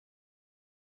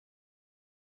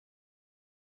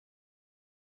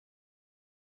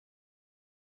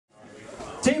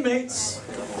Teammates,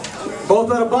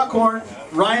 both out of Buckhorn,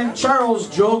 Ryan Charles,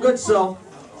 Joe Goodsill.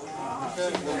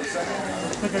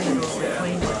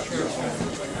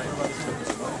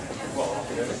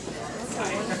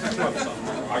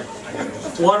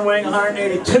 One weighing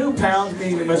 182 pounds,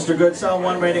 being Mr. Goodsill.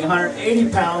 One weighing 180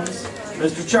 pounds,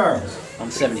 Mr. Charles.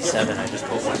 I'm 77, I just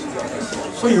told one.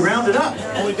 So you rounded up.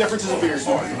 Only difference is a beer.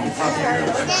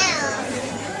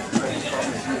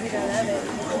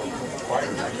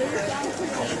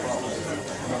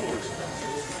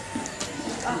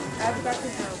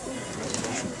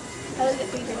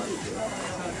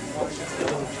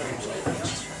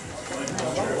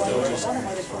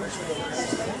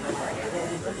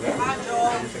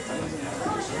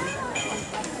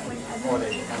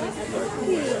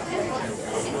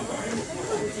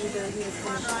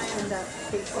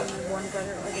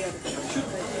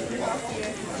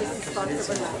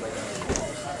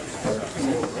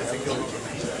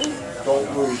 Don't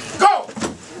move. Go!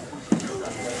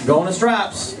 Going to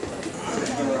straps.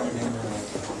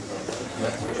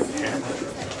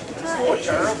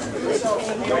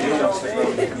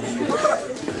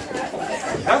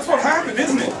 That's what happened,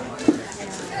 isn't it?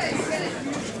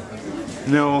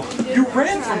 No. You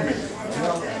ran from me.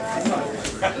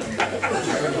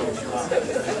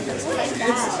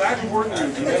 It's that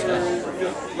important. You never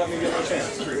let me get my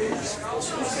chance.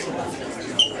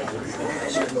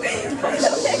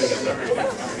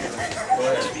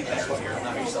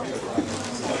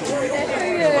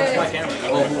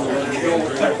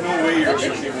 No way you're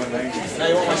 6190. Now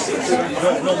you want my seat?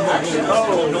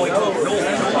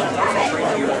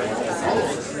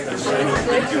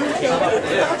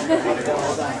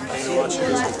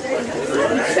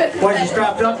 Boys, you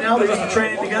strapped up now? They're going to be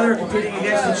training together, competing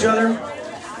against each other.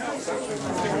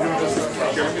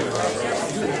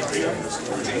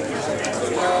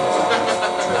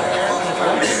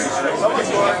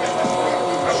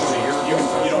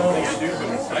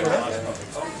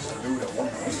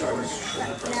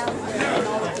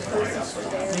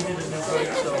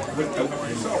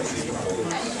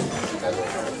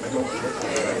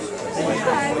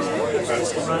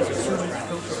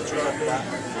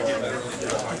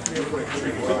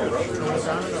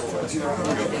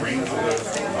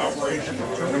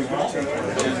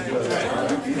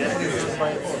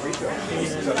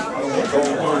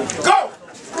 Go!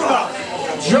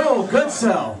 Joe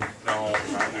Goodsill.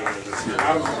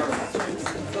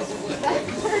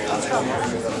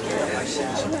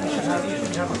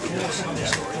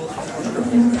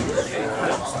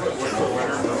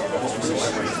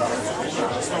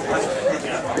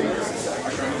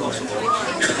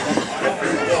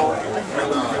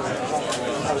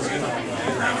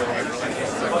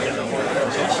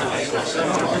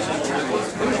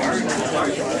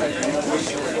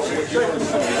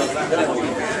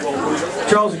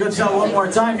 Charles Goodsill one more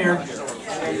time here.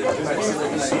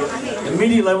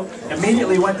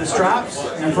 Immediately went to straps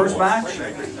in the first match.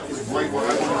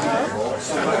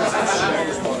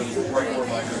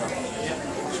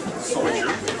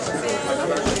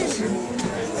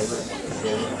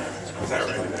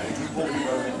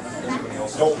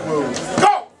 Don't move.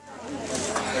 Go!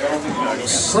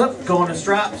 Slip going to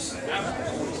straps.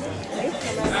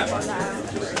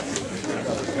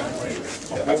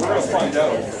 We're going to find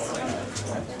out.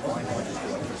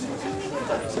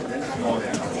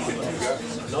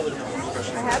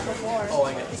 I have before. Oh, I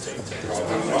get to take it.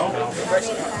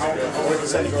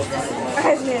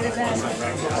 I've never done.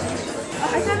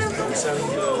 I got a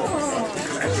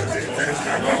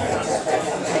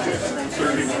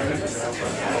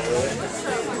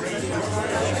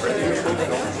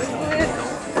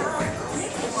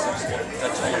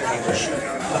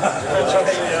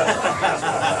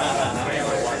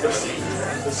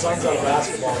The son's on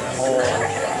basketball.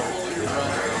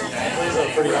 Plays at a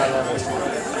pretty high level.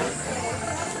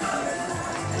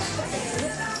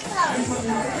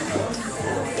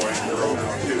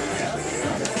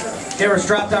 Okay, we're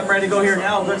strapped up, ready to go here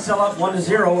now. Goodsill up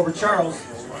 1-0 over Charles.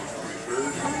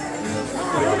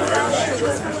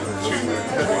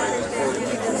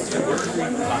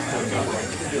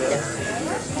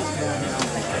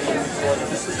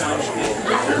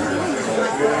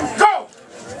 Go!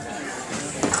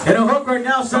 Hit a hook right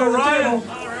now, center of the table.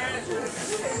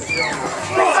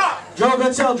 Joe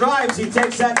Goodsill drives, he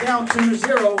takes that down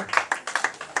 2-0.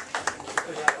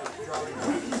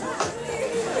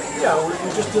 Yeah, we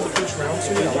just did the first round,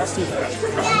 so yeah, let's do that.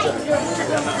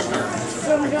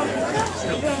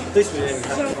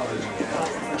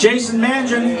 Jason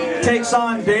Mangin takes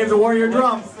on Dave the Warrior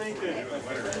Drum.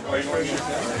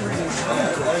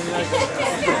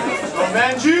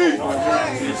 Manji!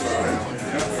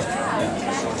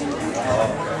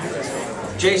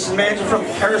 Jason Manji from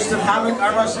Harrison Hammock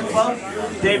Arm Wrestling Club.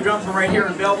 Dave Drum from right here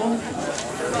in Belleville.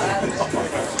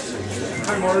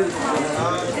 Hi, Marty.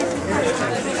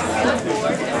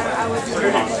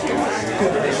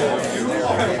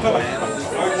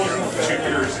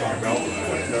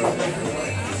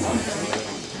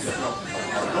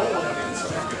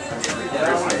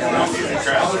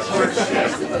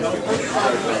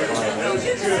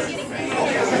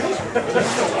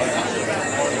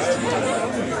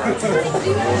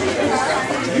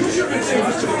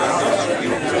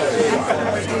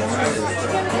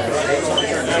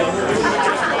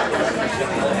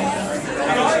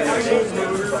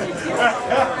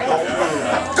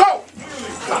 Go!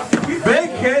 Big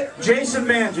hit. Jason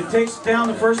Manji takes down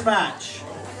the first match.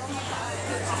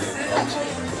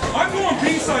 I'm going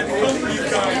B-side to come for you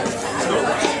guys.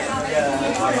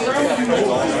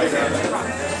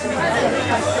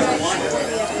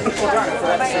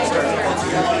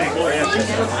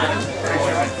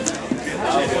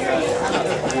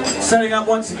 Setting up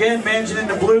once again, Manjin in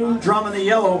the blue, Drum in the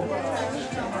yellow.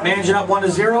 Manjin up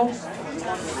 1-0.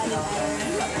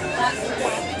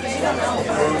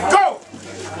 Go!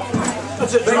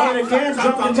 That's it. Big hit again,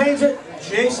 Drum contains it.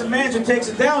 Jason Manjin takes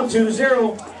it down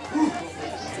 2-0.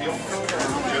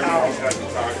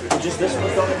 Just this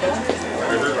one going down?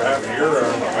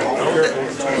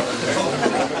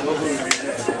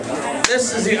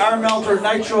 This is the Arm Melter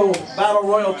Nitro Battle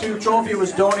Royal 2 trophy. It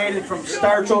was donated from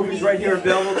Star Trophies right here in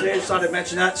Belleville today. Just thought I'd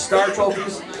mention that. Star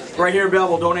Trophies right here in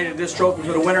Belleville donated this trophy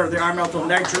to the winner of the Arm Melter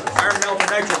Nitro Battle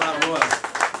Royal.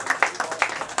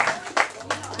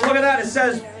 Look at that. It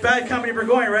says Bad Company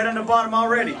Burgoyne right on the bottom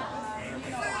already. No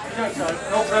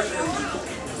pressure.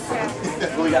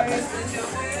 What we got?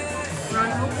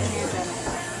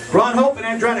 Ron Hope and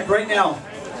Andronic right now.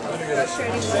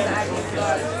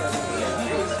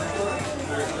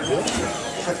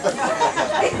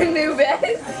 New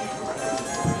bed.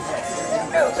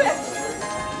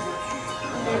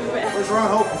 Where's Ron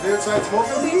Hope? Is he inside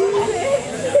smoking?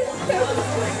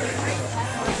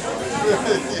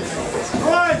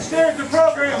 Ron, steers the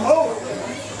program, Hope!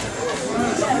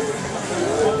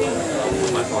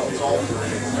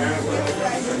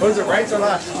 What is it, right or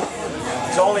left?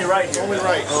 It's only right. It's only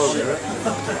right. Oh,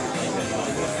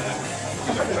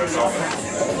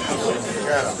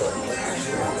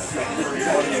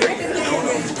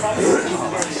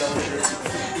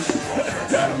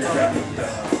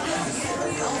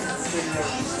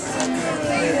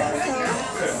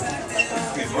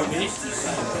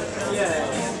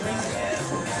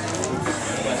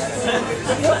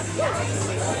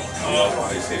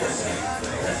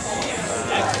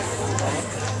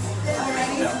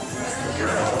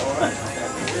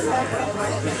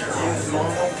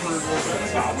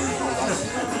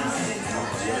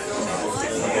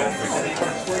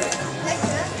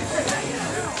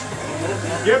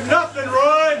 Give nothing,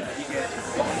 Ron!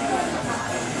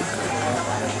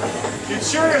 Get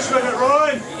serious with it,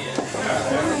 Ron!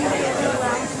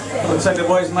 Looks like the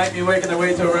boys might be making their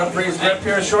way to a referee's grip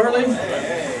here shortly.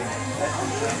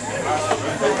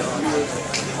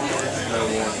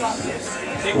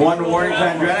 One warning for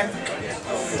Andronic.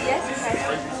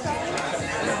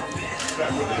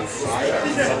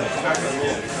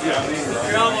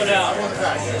 Your elbow down.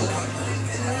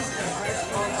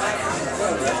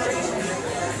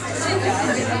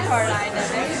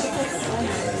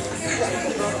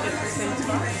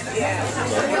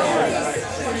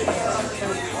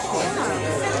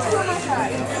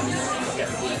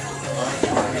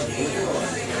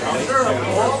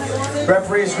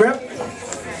 Referee's grip.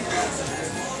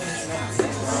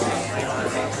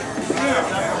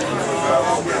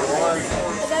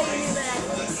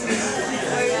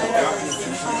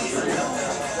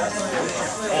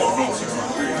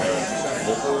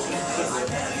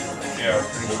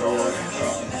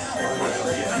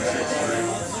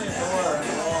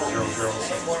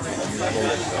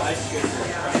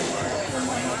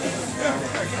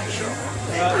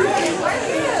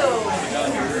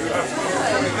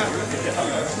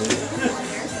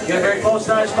 Get very close,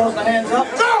 nice, close the hands up.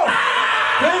 Go!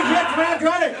 Big hit from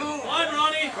Andronic. On,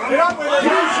 Ronnie. Get up with it!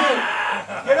 Huge hit.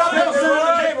 Get up Still with it, sitting on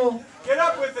the Ron! table. Get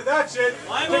up with it, that's it!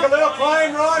 Take a little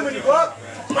climb, Ron, when you go up!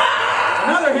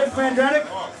 Another hit from Andronic.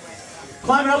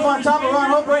 Climbing up on top of Ron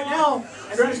Hope right now.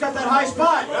 Andronic's got that high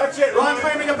spot. That's it, Ron Ron.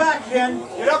 claiming it back again.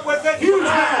 Get up with it! Huge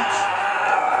match.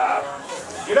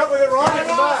 Get up with it, Ron, in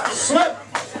the back! Slip.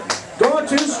 Going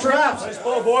two straps. Nice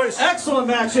ball, boys. Excellent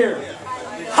match here.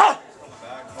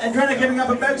 Andronic giving up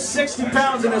about 60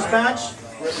 pounds in this match.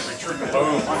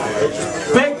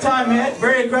 Big time hit,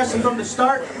 very aggressive from the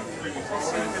start.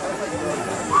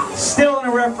 Still in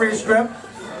a referee's grip.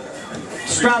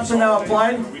 Straps are now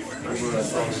applied.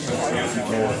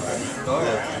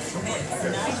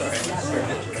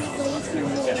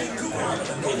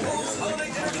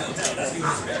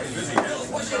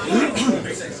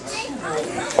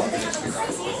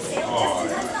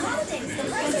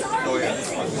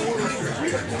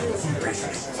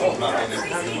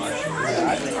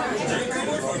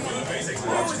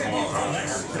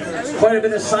 Quite a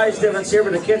bit of size difference here,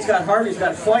 but the kid's got heart, he's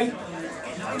got fight.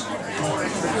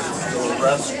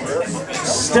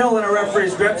 Still in a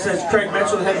referee's grip, says Craig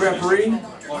Mitchell, the head referee.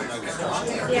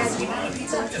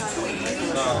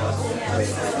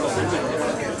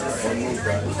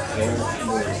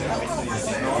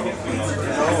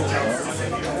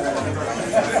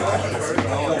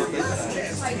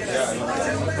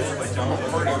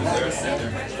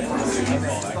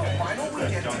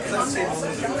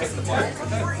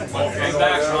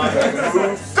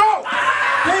 Go!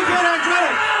 Big hit on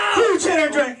Drake! Huge hit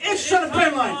on Drake! Inch to the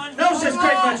pin line! No, says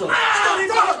Craig Mitchell.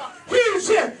 Huge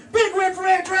hit! Big win for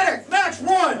Andretti! Match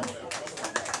 1!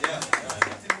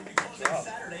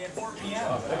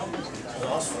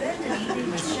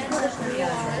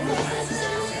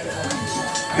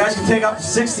 You guys can take up to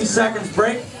 60 seconds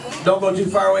break. Don't go too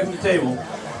far away from the table.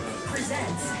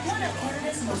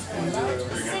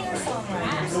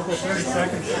 Local 30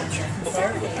 seconds.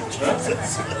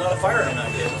 A lot of fire in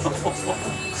that kid.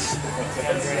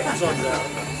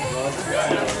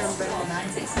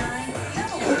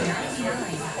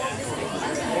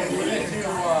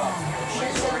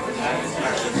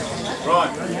 Ron.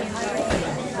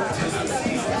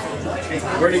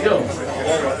 Where'd he go?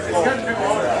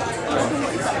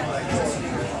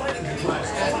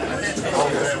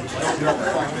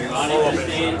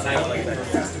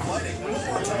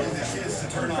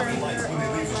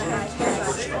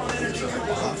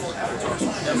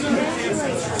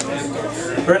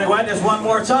 We're going to go at this one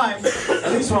more time,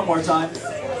 at least one more time.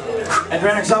 And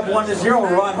Rennick's up 1-0.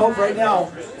 We're on Hope right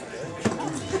now.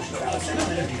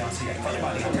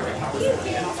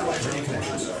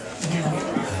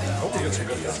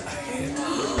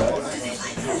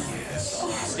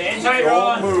 Stand tight,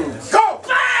 Ron. Go!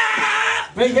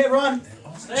 Big hit, Ron.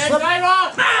 Stand tight,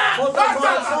 Ron. Both guys on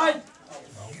outside.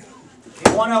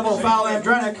 One elbow foul,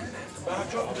 Andrenic.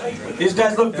 These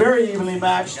guys look very evenly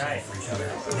matched.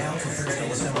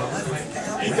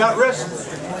 Keep that wrist.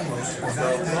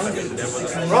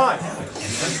 Ron.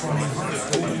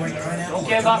 Don't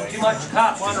give up too much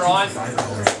top one, Ron.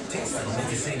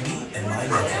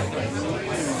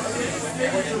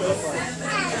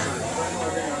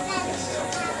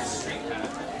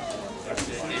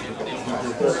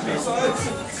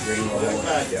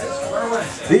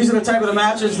 These are the type of the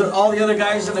matches that all the other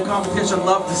guys in the competition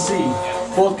love to see.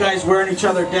 Both guys wearing each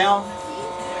other down.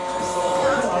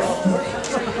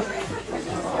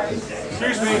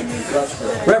 Excuse me.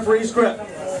 Referee's grip.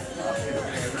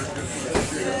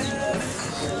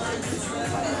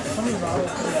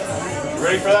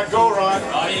 Ready for that go, Ron?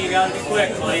 Ronnie, you gotta be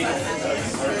quick, buddy.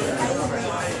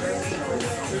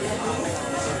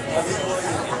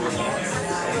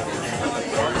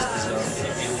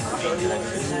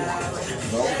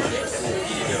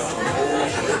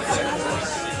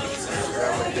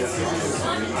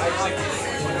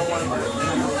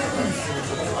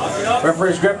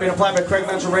 Referee's grip being applied by Craig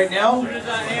Mitchell right now.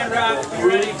 Hand wrap, you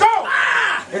ready? Go!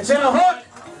 It's in a hook.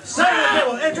 Center of the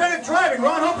table. Andretti driving.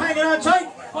 Ron Hope hanging on tight.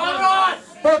 Come on, Ron!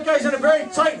 Both guys in a very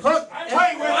tight hook.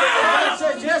 Tight with it. Ron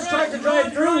says yes, tries to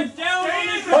drive through.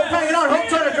 Hope hanging on. Hope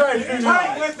trying to drive through now.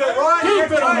 Tight with it, Ron.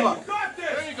 Keep it on Tight. hook. Got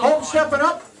this. Hope stepping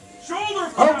up. Shoulder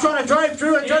Hope trying to drive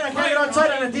through. Andretti hanging on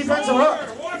tight on a defensive hook.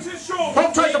 Watch his shoulder.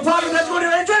 Hope tries to pop it. That's going to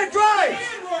Andretti drives.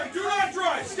 Stay in, Ron. Do not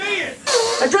drive. Stay in.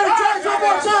 Andretti drives one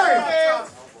more time.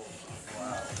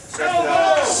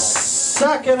 Elbow.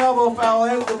 Second elbow foul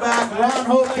out the back. Ron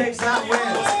Hope takes that win.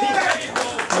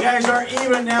 You guys are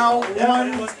even now,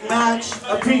 one match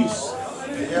apiece.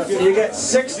 You get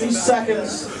 60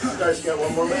 seconds. You guys get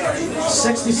one more match.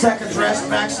 60 seconds rest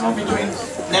maximum between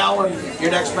now and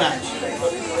your next match.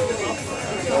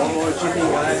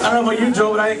 I don't know about you,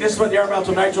 Joe, but I think this is what the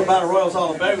Armelto Nitro Battle Royal is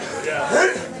all about.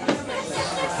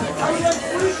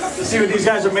 See what these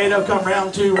guys are made of come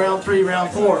round 2, round 3,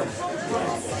 round 4.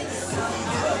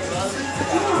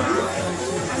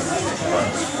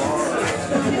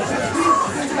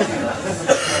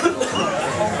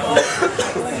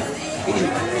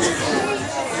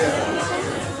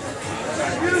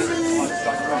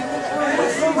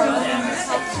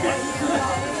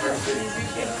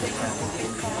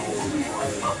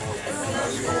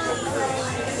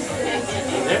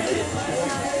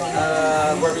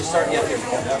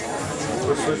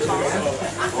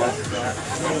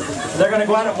 They're going to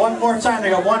go at it one more time. They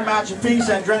got one match apiece.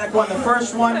 Andrenic won the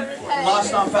first one,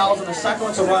 lost on fouls in the second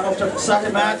one, so Ron Hope took the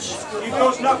second match. Keep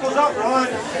those knuckles up, Ron.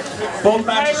 Both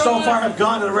matches so far have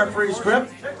gone to the referee's grip.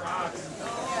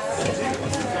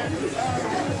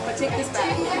 Take this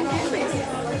back, please.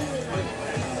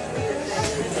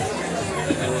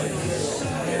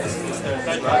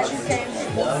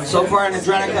 So far,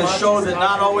 Andrenic has shown that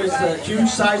not always the huge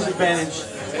size advantage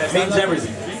means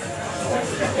everything.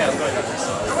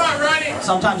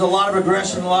 Sometimes a lot of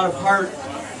aggression, a lot of heart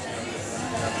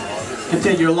can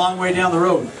take you a long way down the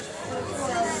road.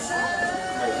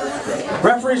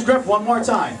 Referee's grip one more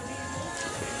time.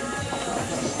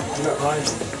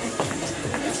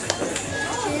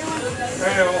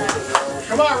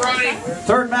 Come on, Ronnie.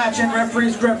 Third match in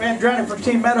referee's grip. Andrenic from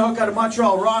Team Metahook out of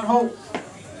Montreal. Ron Hope.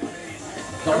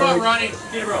 Come on, Ronnie.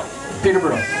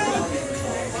 Peterborough.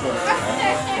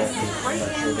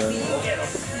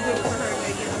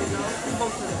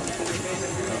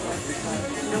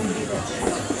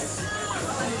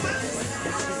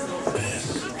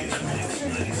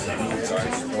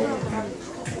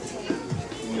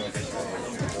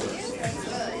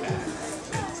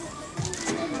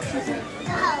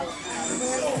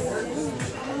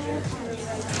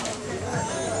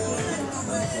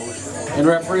 In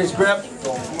referee's grip.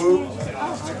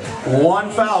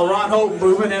 One foul. Ron Hope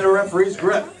moving into referee's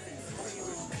grip.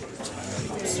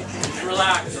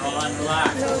 Relax, Ron.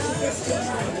 Relax.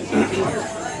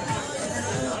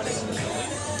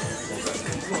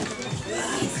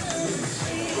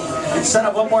 It's set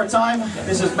up one more time.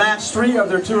 This is match 3 of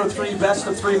their 2 of 3 best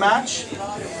of 3 match.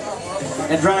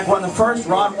 Andrenic won the first.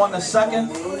 Ron won the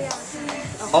second.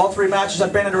 All 3 matches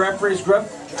have been in the referee's grip,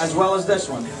 as well as this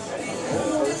one.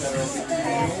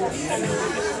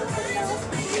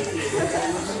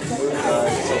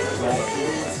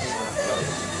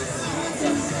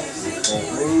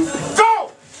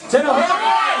 Go!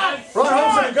 Ron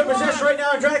Hope's in a good position right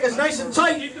now. Andrenic is nice and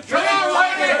tight.